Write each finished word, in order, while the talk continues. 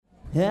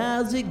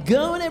How's it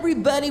going,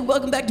 everybody?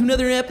 Welcome back to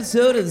another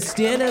episode of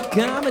Stand-Up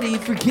Comedy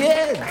for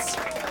Kids.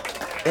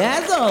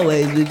 As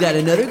always, we've got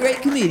another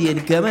great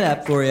comedian coming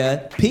up for you.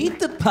 Pete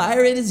the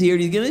Pirate is here.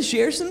 He's going to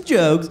share some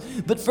jokes.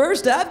 But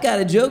first, I've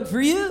got a joke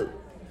for you.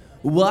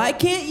 Why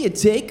can't you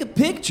take a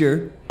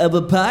picture of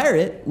a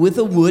pirate with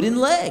a wooden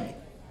leg?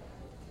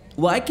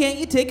 Why can't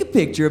you take a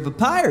picture of a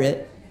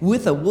pirate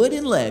with a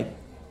wooden leg?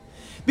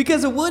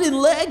 Because a wooden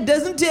leg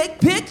doesn't take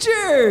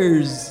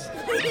pictures.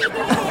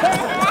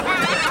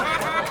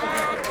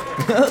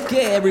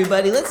 Okay,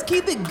 everybody, let's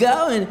keep it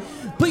going.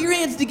 Put your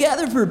hands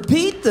together for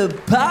Pete the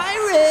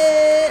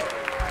Pirate.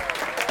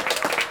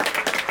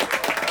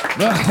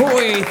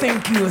 Ahoy,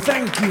 thank you.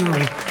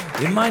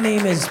 And my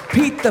name is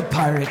Pete the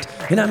Pirate,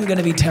 and I'm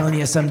gonna be telling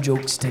you some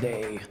jokes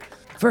today.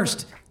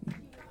 First,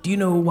 do you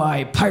know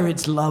why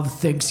pirates love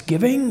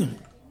Thanksgiving?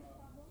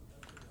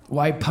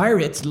 Why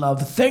pirates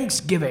love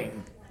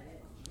Thanksgiving?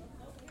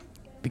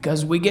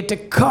 Because we get to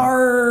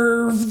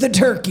carve the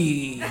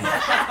turkey.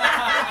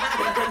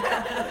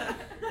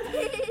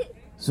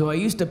 So I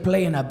used to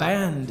play in a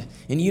band,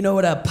 and you know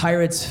what a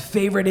pirate's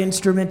favorite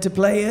instrument to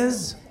play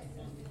is?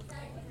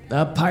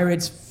 A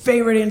pirate's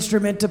favorite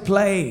instrument to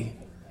play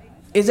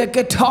is a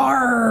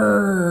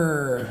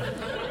guitar.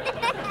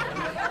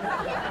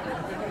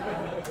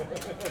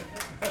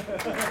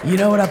 You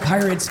know what a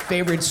pirate's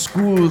favorite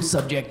school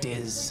subject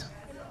is?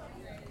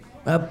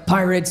 A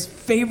pirate's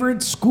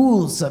favorite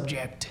school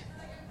subject.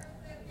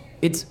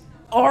 It's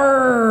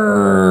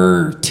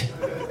art.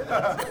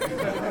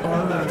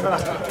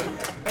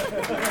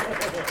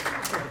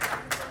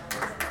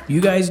 You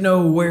guys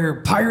know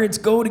where pirates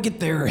go to get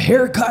their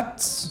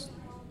haircuts?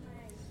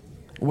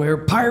 Where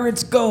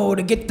pirates go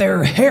to get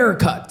their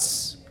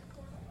haircuts?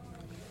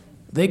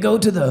 They go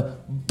to the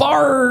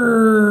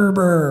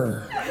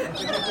barber.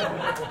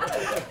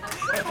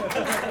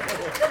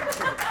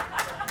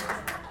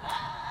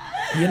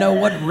 You know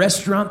what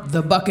restaurant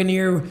the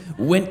Buccaneer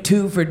went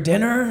to for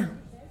dinner?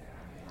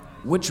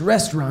 Which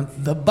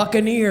restaurant the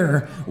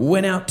Buccaneer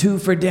went out to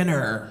for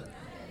dinner?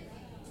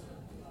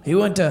 He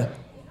went to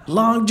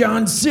Long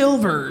John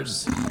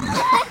Silver's.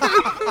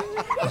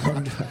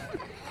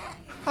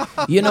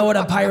 You know what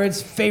a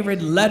pirate's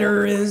favorite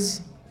letter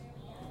is?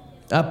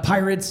 A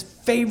pirate's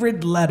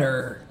favorite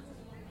letter.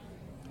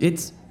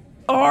 It's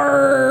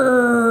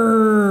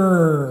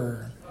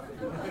R.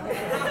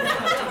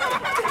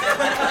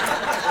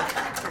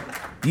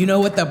 You know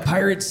what the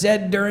pirate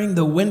said during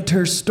the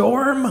winter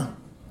storm?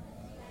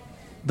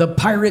 The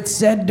pirate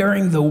said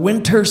during the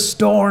winter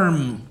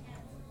storm,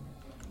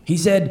 he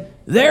said,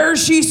 "There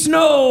she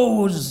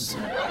snows."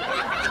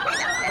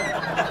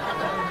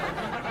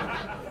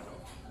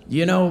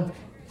 You know,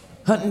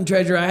 hunting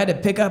treasure, I had to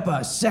pick up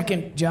a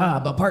second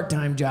job, a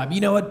part-time job. You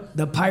know what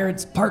the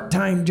pirate's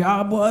part-time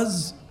job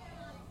was?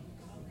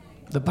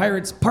 The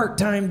pirate's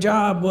part-time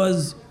job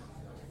was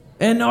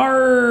an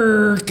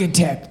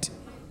architect.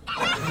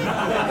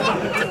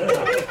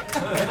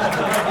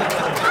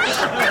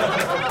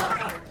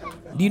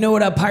 Do you know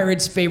what a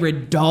pirate's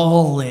favorite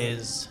doll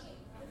is?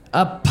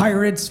 A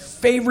pirate's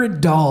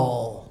favorite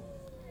doll.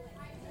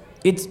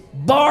 It's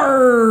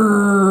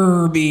Barbie.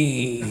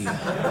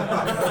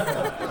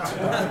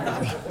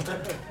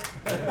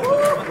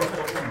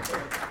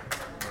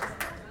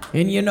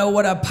 And you know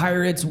what a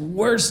pirate's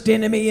worst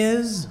enemy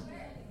is?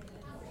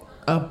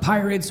 A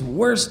pirate's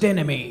worst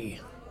enemy.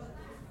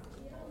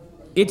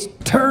 It's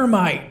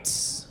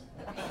termites.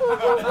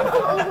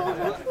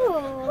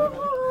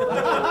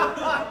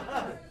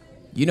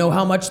 You know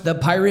how much the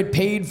pirate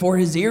paid for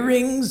his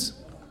earrings?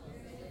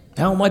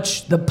 How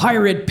much the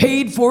pirate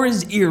paid for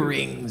his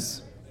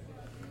earrings?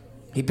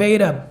 He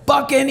paid a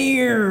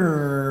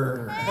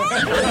buccaneer.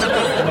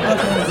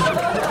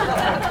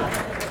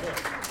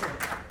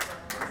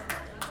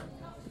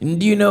 And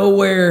do you know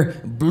where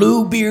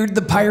Bluebeard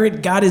the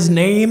pirate got his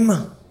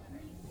name?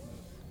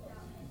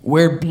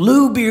 Where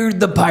Bluebeard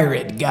the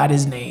pirate got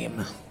his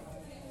name?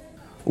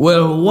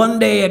 Well, one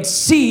day at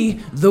sea,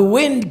 the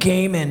wind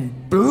came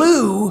and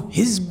blew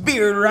his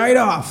beard right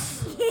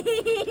off.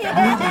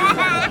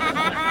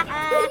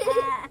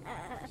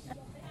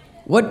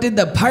 What did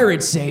the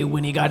pirate say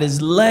when he got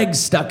his legs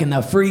stuck in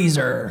the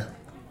freezer?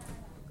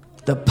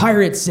 The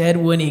pirate said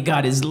when he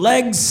got his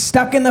legs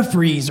stuck in the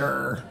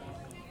freezer,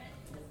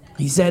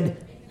 he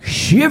said,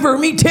 "Shiver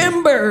me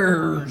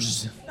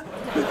timbers."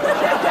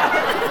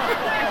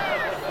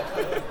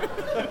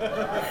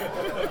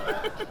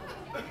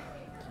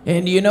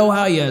 And you know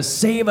how you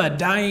save a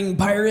dying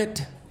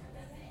pirate?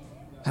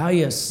 How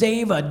you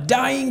save a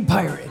dying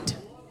pirate?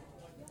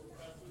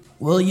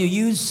 Well, you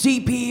use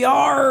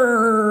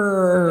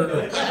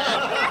CPR.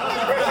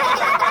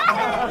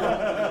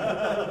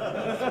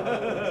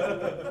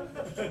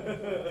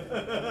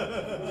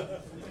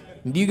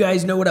 Do you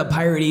guys know what a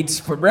pirate eats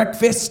for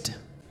breakfast?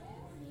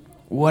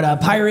 What a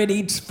pirate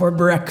eats for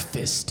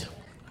breakfast?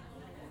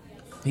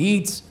 He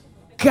eats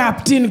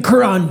Captain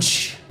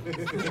Crunch.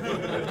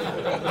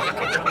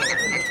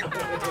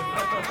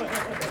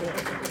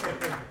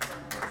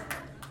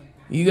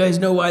 You guys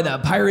know why the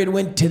pirate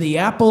went to the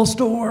Apple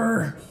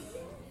store?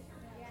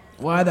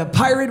 Why, the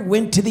pirate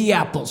went to the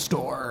Apple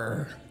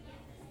store.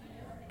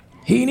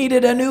 He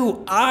needed a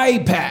new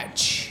eye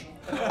patch.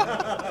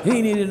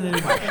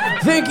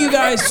 Thank you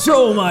guys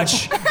so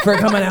much for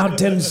coming out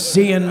and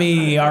seeing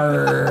me.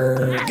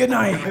 Good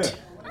night.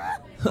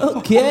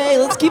 Okay,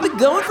 let's keep it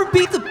going for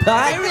Pete the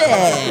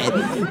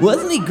Pirate.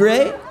 Wasn't he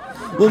great?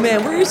 Well,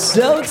 man, we're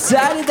so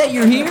excited that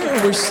you're here,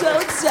 and we're so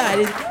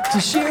excited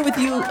to share with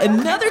you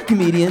another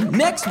comedian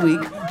next week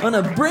on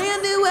a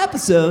brand new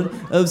episode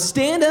of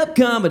Stand Up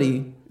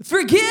Comedy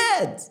for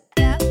Kids.